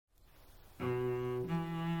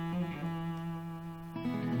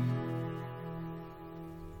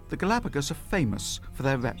The Galapagos are famous for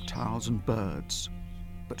their reptiles and birds,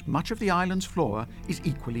 but much of the island's flora is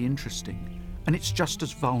equally interesting, and it's just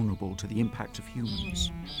as vulnerable to the impact of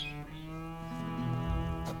humans.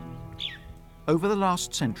 Over the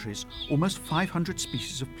last centuries, almost 500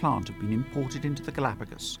 species of plant have been imported into the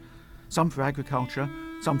Galapagos, some for agriculture,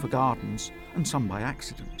 some for gardens, and some by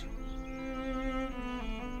accident.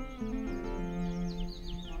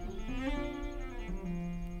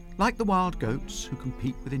 Like the wild goats who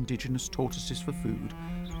compete with indigenous tortoises for food,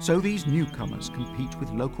 so these newcomers compete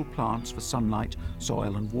with local plants for sunlight,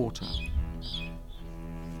 soil and water.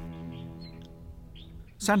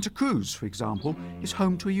 Santa Cruz, for example, is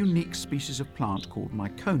home to a unique species of plant called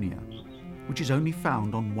Myconia, which is only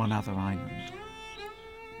found on one other island.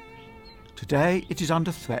 Today it is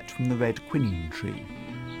under threat from the red quinine tree,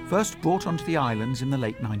 first brought onto the islands in the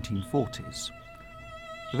late 1940s.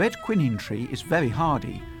 The red quinine tree is very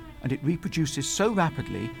hardy, and it reproduces so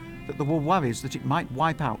rapidly that there were worries that it might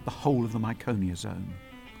wipe out the whole of the Myconia zone.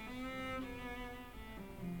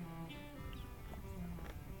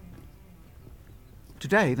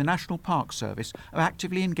 Today, the National Park Service are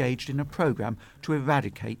actively engaged in a programme to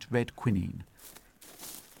eradicate red quinine.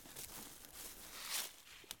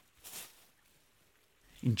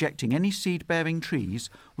 Injecting any seed-bearing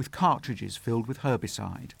trees with cartridges filled with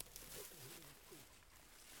herbicide.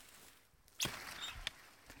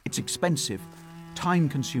 It's expensive,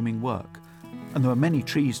 time-consuming work, and there are many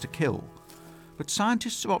trees to kill, but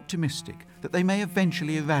scientists are optimistic that they may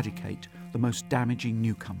eventually eradicate the most damaging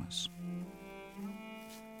newcomers.